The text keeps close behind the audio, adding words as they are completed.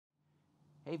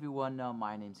Hey everyone,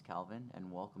 my name's Calvin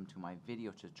and welcome to my video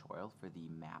tutorial for the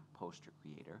map poster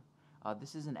creator.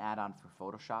 This is an add-on for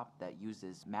Photoshop that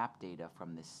uses map data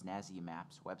from the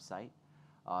snazzymaps website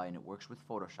and it works with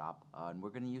Photoshop and we're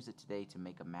going to use it today to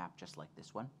make a map just like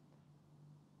this one.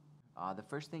 The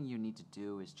first thing you need to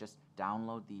do is just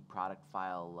download the product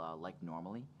file like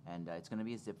normally, and it's going to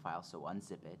be a zip file, so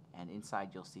unzip it, and inside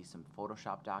you'll see some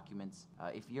Photoshop documents.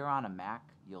 If you're on a Mac,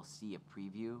 you'll see a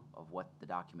preview of what the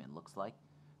document looks like,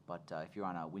 but if you're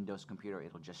on a Windows computer,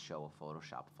 it'll just show a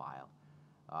Photoshop file.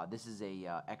 This is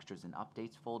a extras and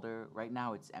updates folder. Right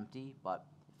now it's empty, but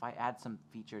if I add some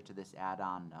feature to this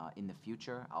add-on in the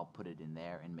future, I'll put it in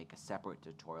there and make a separate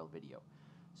tutorial video.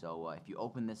 So if you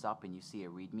open this up and you see a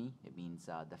README, it means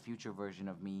the future version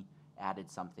of me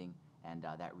added something, and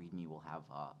that README will have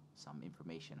some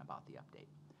information about the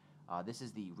update. This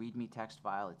is the README text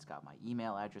file. It's got my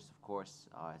email address, of course.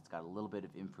 It's got a little bit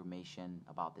of information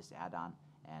about this add-on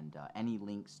and any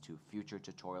links to future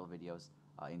tutorial videos,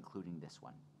 including this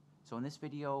one. So in this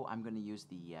video, I'm going to use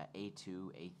the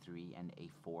A2, A3, and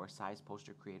A4 size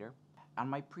poster creator. On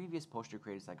my previous poster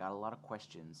creators, I got a lot of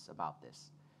questions about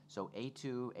this. So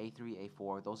A2, A3,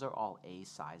 A4, those are all A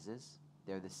sizes.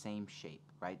 They're the same shape,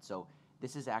 right? So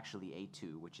this is actually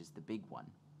A2, which is the big one.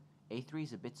 A3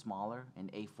 is a bit smaller,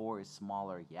 and A4 is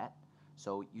smaller yet.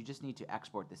 So you just need to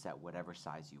export this at whatever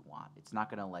size you want. It's not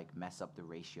going to like mess up the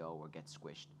ratio or get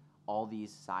squished. All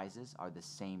these sizes are the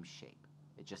same shape.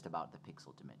 It's just about the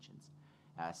pixel dimensions.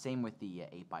 Same with the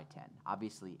 8 by 10.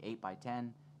 Obviously, 8 by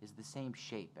 10 is the same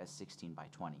shape as 16 by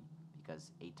 20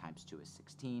 because 8 times 2 is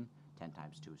 16. 10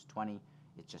 times 2 is 20.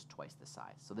 It's just twice the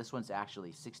size. So this one's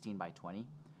actually 16 by 20.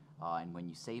 And when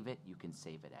you save it, you can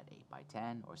save it at 8 by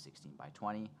 10 or 16 by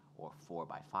 20 or 4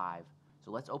 by 5.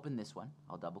 So let's open this one.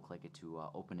 I'll double click it to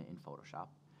open it in Photoshop.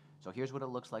 So here's what it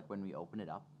looks like when we open it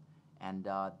up. And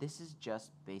this is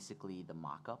just basically the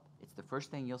mock-up. It's the first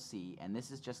thing you'll see, and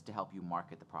this is just to help you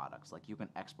market the products. Like you can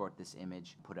export this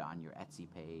image, put it on your Etsy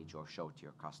page, or show it to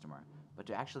your customer. But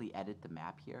to actually edit the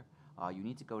map here, you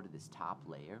need to go to this top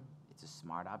layer. It's a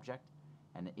smart object,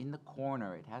 and in the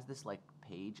corner it has this like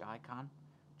page icon.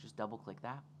 Just double click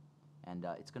that, and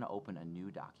it's going to open a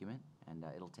new document, and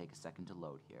it'll take a second to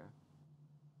load here.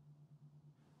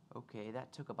 Okay,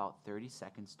 that took about 30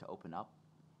 seconds to open up,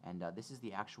 and this is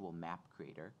the actual map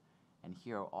creator, and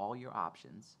here are all your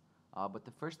options. But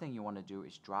the first thing you want to do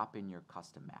is drop in your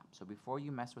custom map. So before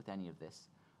you mess with any of this,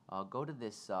 go to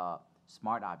this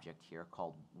smart object here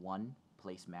called One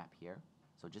Place Map here.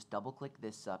 So just double click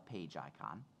this page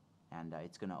icon, and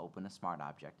it's going to open a smart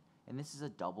object. And this is a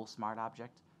double smart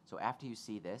object. So after you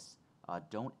see this,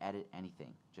 don't edit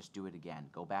anything. Just do it again.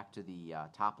 Go back to the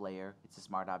top layer. It's a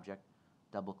smart object.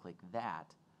 Double click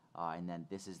that, and then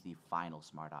this is the final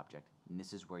smart object. And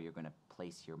this is where you're going to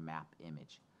place your map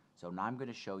image. So now I'm going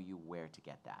to show you where to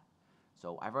get that.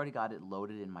 So I've already got it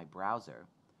loaded in my browser,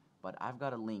 but I've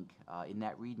got a link in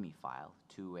that README file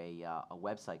to a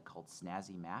website called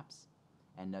snazzymaps.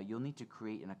 And you'll need to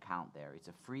create an account there. It's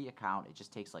a free account. It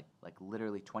just takes like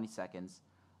literally 20 seconds.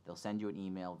 They'll send you an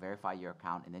email, verify your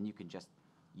account, and then you can just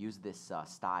use this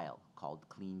style called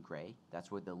clean gray.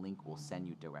 That's where the link will send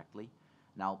you directly.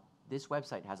 Now, this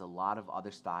website has a lot of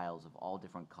other styles of all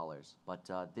different colors, but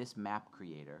this map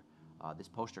creator, this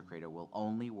poster creator, will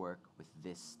only work with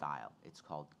this style. It's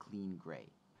called clean gray.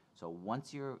 So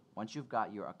once you've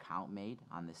got your account made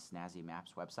on this Snazzy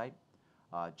Maps website,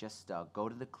 just go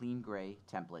to the clean gray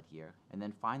template here and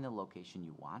then find the location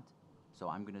you want. So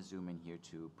I'm going to zoom in here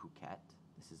to Phuket.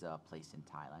 This is a place in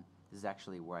Thailand. This is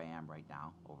actually where I am right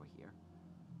now, over here.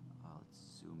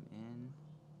 Let's zoom in.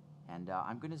 And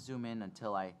I'm going to zoom in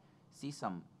until I see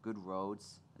some good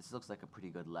roads. This looks like a pretty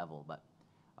good level, but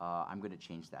I'm going to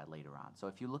change that later on. So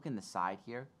if you look in the side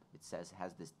here, it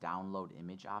has this download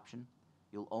image option.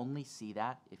 You'll only see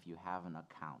that if you have an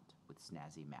account with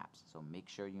Snazzy Maps. So make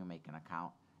sure you make an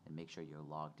account and make sure you're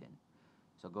logged in.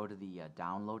 So go to the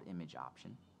download image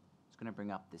option. It's going to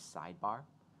bring up this sidebar.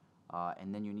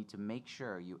 And then you need to make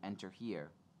sure you enter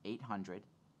here 800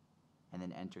 and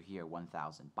then enter here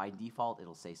 1000. By default,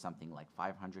 it'll say something like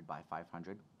 500 by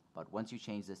 500. But once you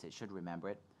change this, it should remember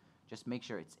it. Just make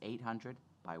sure it's 800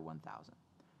 by 1000.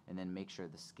 And then make sure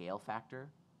the scale factor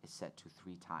is set to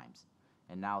 3 times.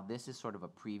 And now this is sort of a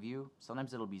preview.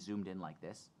 Sometimes it'll be zoomed in like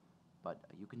this, but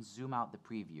you can zoom out the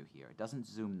preview here. It doesn't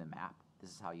zoom the map.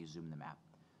 This is how you zoom the map.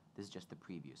 This is just the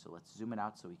preview. So let's zoom it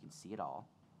out so we can see it all.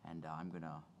 And I'm going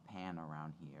to pan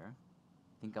around here.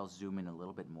 I think I'll zoom in a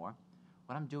little bit more.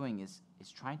 What I'm doing is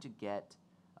trying to get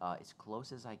as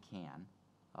close as I can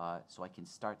so I can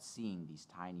start seeing these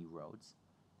tiny roads.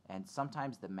 and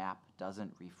sometimes the map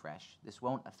doesn't refresh. This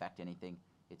won't affect anything.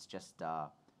 It's just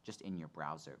in your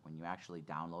browser. When you actually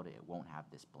download it, it won't have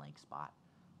this blank spot.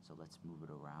 So let's move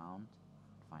it around,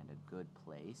 find a good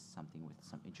place, something with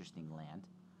some interesting land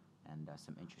and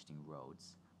some interesting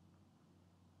roads.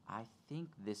 I think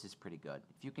this is pretty good.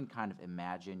 If you can kind of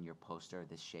imagine your poster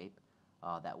this shape,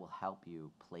 that will help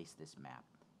you place this map.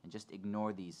 And just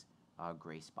ignore these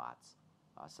gray spots.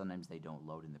 Sometimes they don't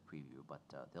load in the preview, but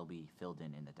they'll be filled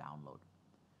in the download.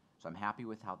 So I'm happy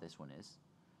with how this one is.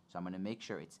 So I'm going to make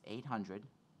sure it's 800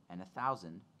 and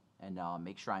 1000, and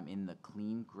make sure I'm in the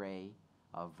clean gray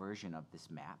version of this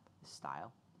map, this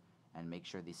style, and make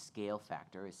sure the scale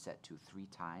factor is set to 3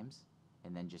 times,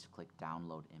 and then just click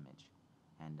download image.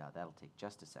 And that'll take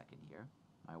just a second here.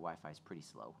 My Wi-Fi is pretty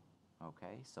slow.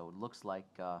 Okay, so it looks like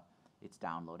it's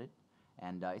downloaded,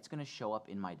 and it's going to show up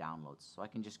in my downloads. So I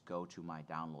can just go to my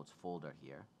downloads folder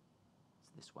here. It's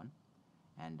this one,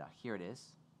 and here it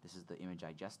is. This is the image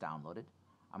I just downloaded.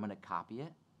 I'm going to copy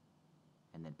it,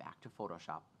 and then back to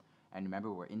Photoshop. And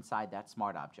remember, we're inside that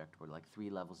smart object. We're like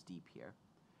 3 levels deep here.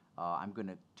 I'm going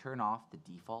to turn off the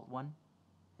default one,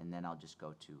 and then I'll just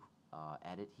go to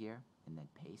edit here, and then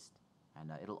paste.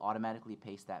 And it'll automatically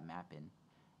paste that map in.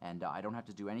 And I don't have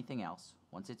to do anything else.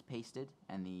 Once it's pasted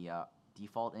and the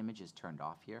default image is turned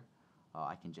off here,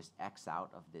 I can just X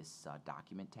out of this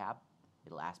document tab.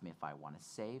 It'll ask me if I want to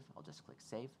save. I'll just click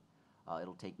save.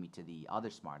 It'll take me to the other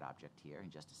smart object here in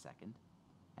just a second.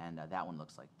 And that one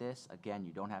looks like this. Again,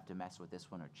 you don't have to mess with this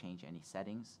one or change any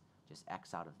settings. Just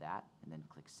X out of that and then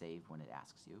click save when it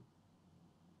asks you.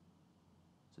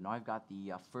 So now I've got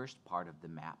the first part of the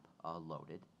map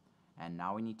loaded. And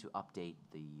now we need to update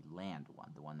the land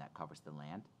one, the one that covers the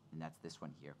land. And that's this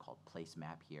one here called place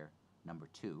map here, number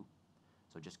 2.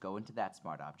 So just go into that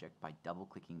smart object by double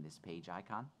clicking this page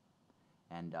icon.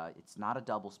 And it's not a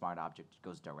double smart object, it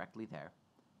goes directly there.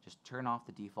 Just turn off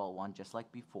the default one just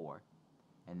like before,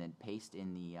 and then paste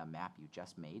in the map you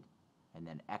just made, and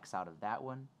then X out of that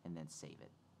one, and then save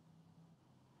it.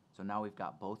 So now we've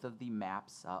got both of the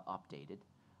maps updated.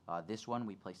 This one,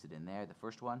 we placed it in there, the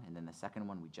first one, and then the second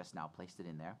one, we just now placed it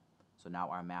in there. So now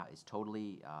our map is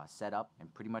totally set up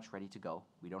and pretty much ready to go.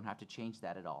 We don't have to change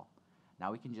that at all.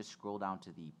 Now we can just scroll down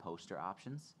to the poster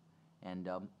options, and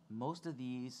most of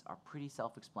these are pretty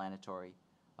self-explanatory,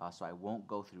 so I won't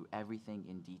go through everything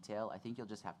in detail. I think you'll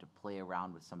just have to play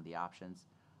around with some of the options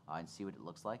and see what it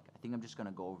looks like. I think I'm just going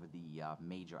to go over the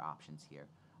major options here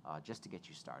just to get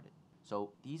you started.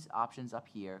 So these options up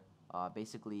here,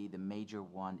 basically the major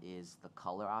one is the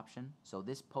color option. So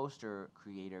this poster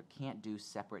creator can't do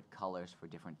separate colors for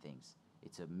different things.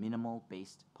 It's a minimal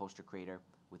based poster creator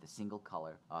with a single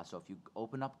color. So if you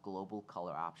open up global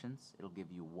color options, it'll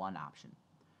give you one option.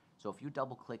 So if you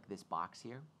double click this box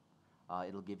here,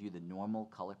 it'll give you the normal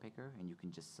color picker, and you can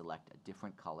just select a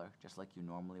different color just like you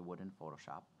normally would in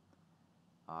Photoshop.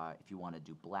 If you want to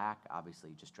do black,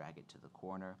 obviously just drag it to the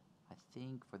corner. I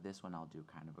think for this one I'll do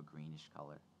kind of a greenish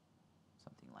color.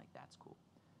 Something like that's cool.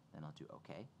 Then I'll do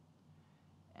OK.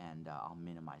 And I'll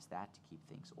minimize that to keep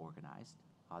things organized.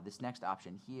 This next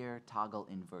option here, toggle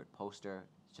invert poster,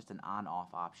 it's just an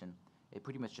on-off option. It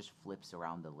pretty much just flips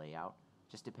around the layout.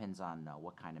 Just depends on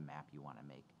what kind of map you want to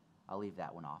make. I'll leave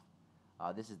that one off.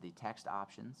 This is the text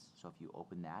options. So if you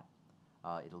open that,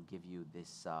 it'll give you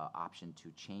this option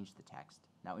to change the text.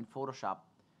 Now in Photoshop,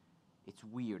 it's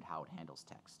weird how it handles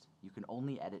text. You can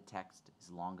only edit text as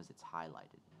long as it's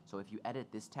highlighted. So if you edit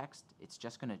this text, it's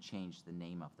just going to change the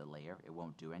name of the layer. It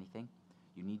won't do anything.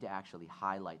 You need to actually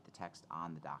highlight the text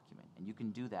on the document. And you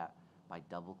can do that by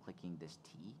double-clicking this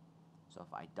T. So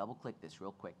if I double-click this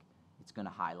real quick, it's going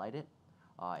to highlight it,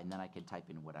 and then I can type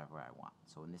in whatever I want.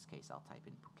 So in this case, I'll type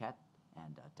in Phuket,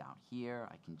 and down here,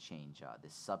 I can change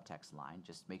this subtext line.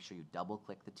 Just make sure you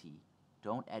double-click the T.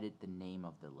 Don't edit the name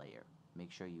of the layer.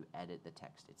 Make sure you edit the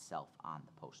text itself on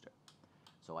the poster.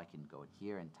 So I can go in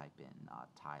here and type in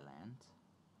Thailand.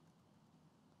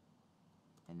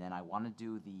 And then I want to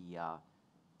do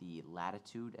the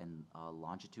latitude and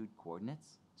longitude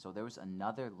coordinates. So there was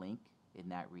another link in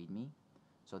that README.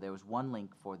 So there was one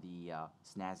link for the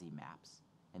snazzymaps,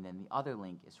 and then the other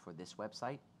link is for this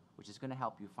website, which is going to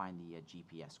help you find the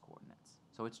GPS coordinates.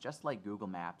 So it's just like Google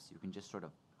Maps. You can just sort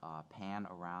of pan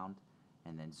around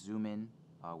and then zoom in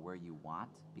where you want,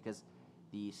 because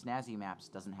the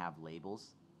snazzymaps doesn't have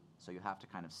labels, so you have to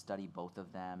kind of study both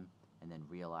of them and then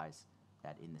realize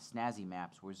that in the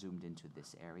snazzymaps we're zoomed into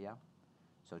this area.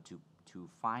 So to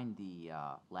find the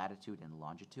latitude and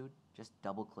longitude, just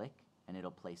double click and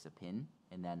it'll place a pin,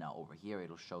 and then over here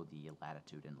it'll show the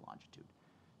latitude and longitude.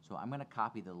 So I'm going to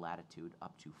copy the latitude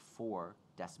up to 4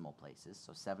 decimal places,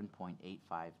 so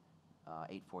 7.8405.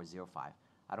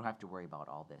 I don't have to worry about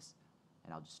all this,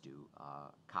 and I'll just do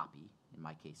copy, in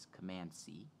my case Command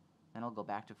C. Then I'll go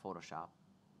back to Photoshop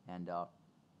and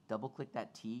double click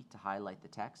that T to highlight the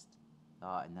text,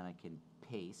 and then I can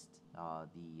paste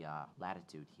the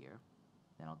latitude here.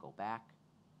 Then I'll go back.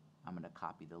 I'm going to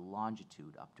copy the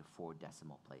longitude up to 4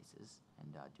 decimal places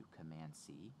and do Command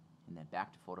C, and then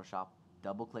back to Photoshop.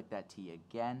 Double click that T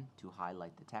again to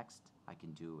highlight the text. I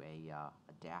can do a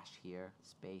dash here,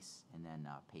 space, and then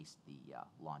paste the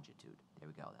longitude. There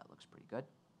we go, that looks pretty good.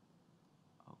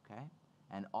 Okay,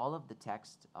 and all of the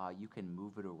text, you can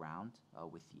move it around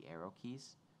with the arrow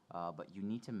keys, but you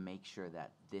need to make sure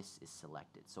that this is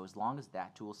selected. So as long as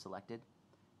that tool is selected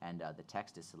and the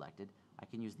text is selected, I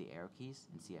can use the arrow keys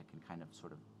and see I can kind of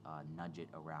sort of nudge it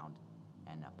around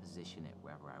and position it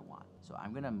wherever I want. So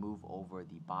I'm going to move over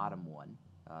the bottom one,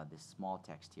 this small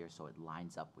text here, so it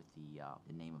lines up with the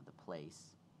name of the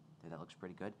place. That looks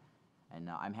pretty good. And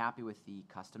I'm happy with the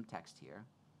custom text here,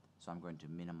 so I'm going to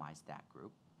minimize that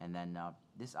group. And then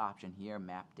this option here,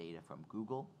 map data from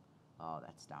Google,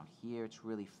 that's down here. It's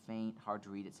really faint, hard to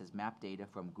read. It says map data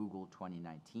from Google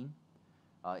 2019.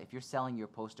 If you're selling your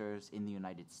posters in the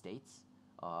United States,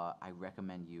 I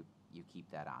recommend you keep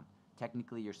that on.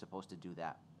 Technically, you're supposed to do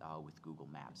that with Google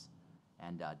Maps.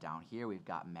 And down here, we've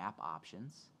got map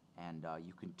options, and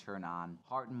you can turn on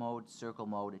heart mode, circle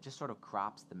mode. It just sort of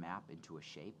crops the map into a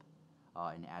shape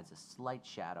and adds a slight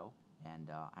shadow. And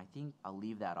I think I'll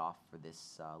leave that off for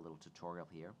this little tutorial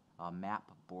here.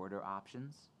 Map border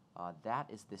options. That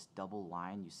is this double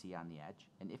line you see on the edge.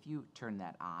 And if you turn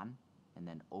that on and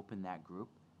then open that group,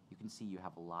 you can see you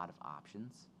have a lot of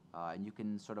options. And you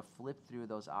can sort of flip through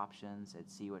those options and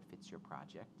see what fits your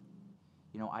project.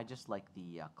 You know, I just like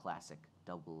the classic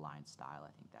double line style.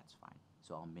 I think that's fine.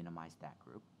 So I'll minimize that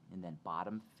group. And then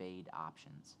bottom fade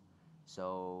options.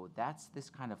 So that's this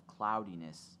kind of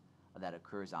cloudiness that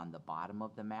occurs on the bottom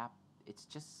of the map. It's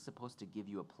just supposed to give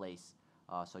you a place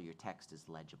so your text is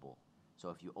legible. So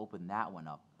if you open that one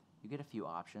up, you get a few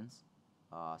options.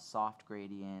 Soft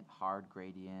gradient, hard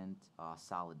gradient,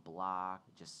 solid block.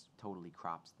 It just totally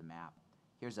crops the map.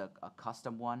 Here's a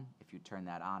custom one. If you turn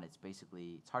that on, it's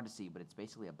hard to see, but it's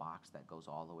basically a box that goes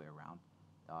all the way around,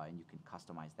 and you can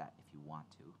customize that if you want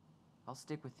to. I'll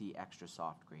stick with the extra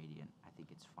soft gradient. I think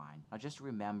it's fine. Now just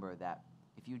remember that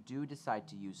if you do decide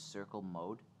to use circle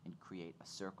mode and create a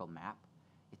circle map,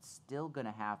 it's still going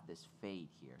to have this fade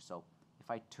here. So if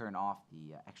I turn off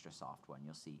the extra soft one,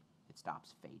 you'll see it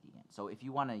stops fading in. So if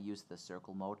you want to use the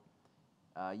circle mode,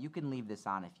 you can leave this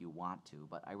on if you want to,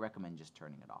 but I recommend just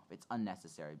turning it off. It's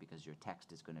unnecessary because your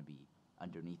text is going to be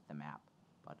underneath the map.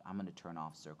 But I'm going to turn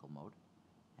off circle mode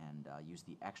and use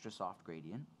the extra soft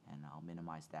gradient, and I'll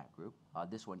minimize that group.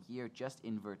 This one here just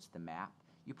inverts the map.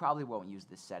 You probably won't use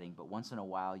this setting, but once in a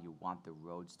while you want the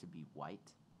roads to be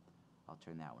white. I'll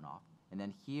turn that one off. And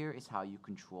then here is how you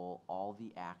control all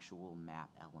the actual map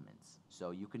elements.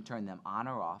 So you can turn them on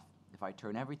or off. If I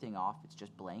turn everything off, it's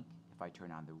just blank. If I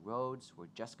turn on the roads, we're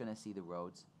just going to see the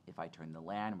roads. If I turn the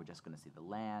land, we're just going to see the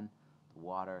land. The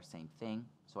water, same thing.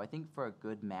 So I think for a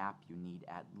good map, you need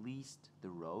at least the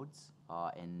roads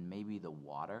and maybe the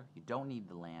water. You don't need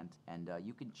the land, and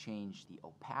you can change the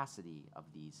opacity of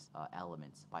these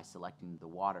elements by selecting the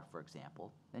water, for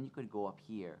example. Then you could go up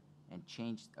here and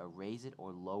raise it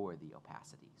or lower the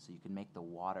opacity. So you can make the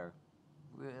water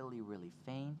really, really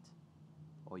faint,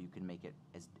 or you can make it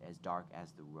as dark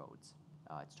as the roads.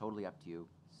 It's totally up to you.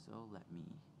 So let me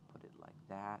put it like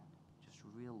that. Just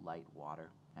real light water.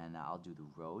 And I'll do the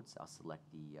roads. I'll select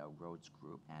the roads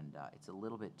group, and it's a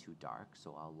little bit too dark,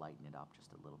 so I'll lighten it up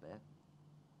just a little bit.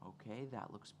 Okay,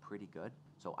 that looks pretty good.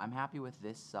 So I'm happy with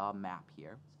this map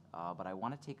here, but I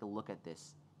want to take a look at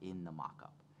this in the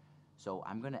mockup. So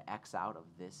I'm going to X out of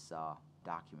this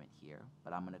document here,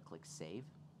 but I'm going to click Save,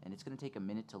 and it's going to take a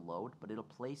minute to load, but it'll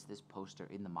place this poster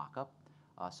in the mockup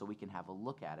so we can have a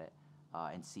look at it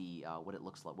and see what it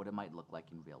looks like, what it might look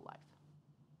like in real life.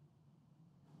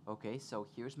 Okay, so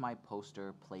here's my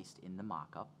poster placed in the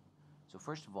mockup. So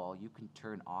first of all, you can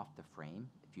turn off the frame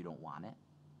if you don't want it.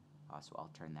 So I'll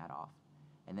turn that off.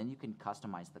 And then you can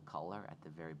customize the color at the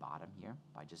very bottom here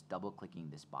by just double-clicking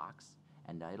this box.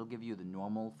 And it'll give you the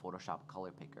normal Photoshop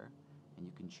color picker. And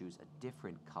you can choose a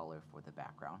different color for the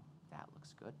background. That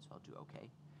looks good, so I'll do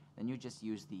OK. Then you just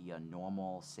use the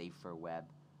normal Safer Web,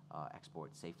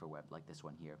 export Safer Web like this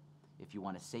one here. If you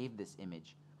want to save this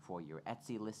image for your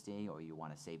Etsy listing, or you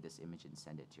want to save this image and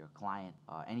send it to your client,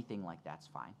 anything like that's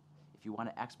fine. If you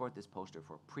want to export this poster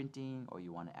for printing, or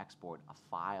you want to export a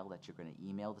file that you're going to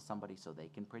email to somebody so they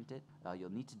can print it,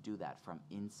 you'll need to do that from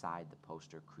inside the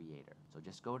poster creator. So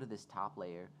just go to this top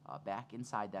layer, back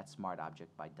inside that smart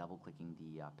object by double-clicking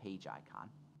the page icon.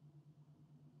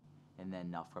 And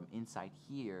then from inside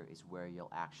here is where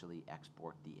you'll actually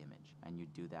export the image. And you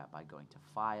do that by going to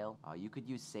File. You could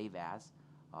use Save As,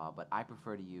 but I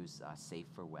prefer to use Save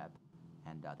for Web.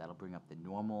 And that'll bring up the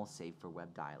normal Save for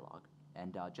Web dialog.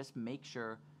 And just make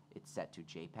sure it's set to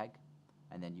JPEG.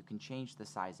 And then you can change the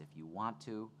size if you want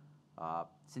to.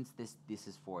 Since this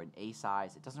is for an A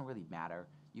size, it doesn't really matter.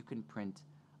 You can print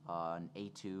an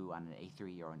A2 on an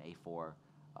A3 or an A4.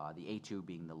 The A2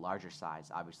 being the larger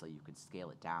size, obviously you could scale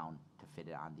it down to fit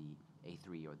it on the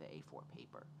A3 or the A4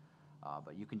 paper.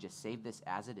 But you can just save this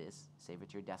as it is, save it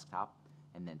to your desktop,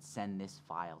 and then send this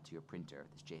file to your printer,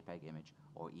 this JPEG image,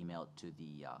 or email it to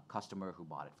the customer who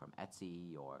bought it from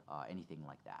Etsy or anything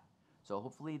like that. So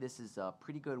hopefully this is a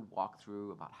pretty good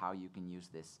walkthrough about how you can use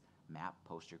this map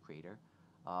poster creator.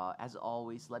 As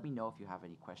always, let me know if you have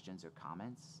any questions or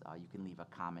comments. You can leave a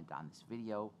comment on this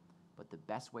video, but the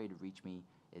best way to reach me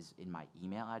is in my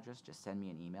email address. Just send me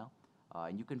an email.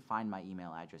 And you can find my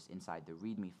email address inside the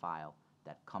README file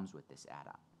that comes with this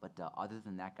add-on. But other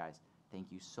than that, guys,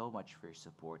 thank you so much for your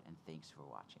support, and thanks for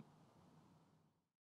watching.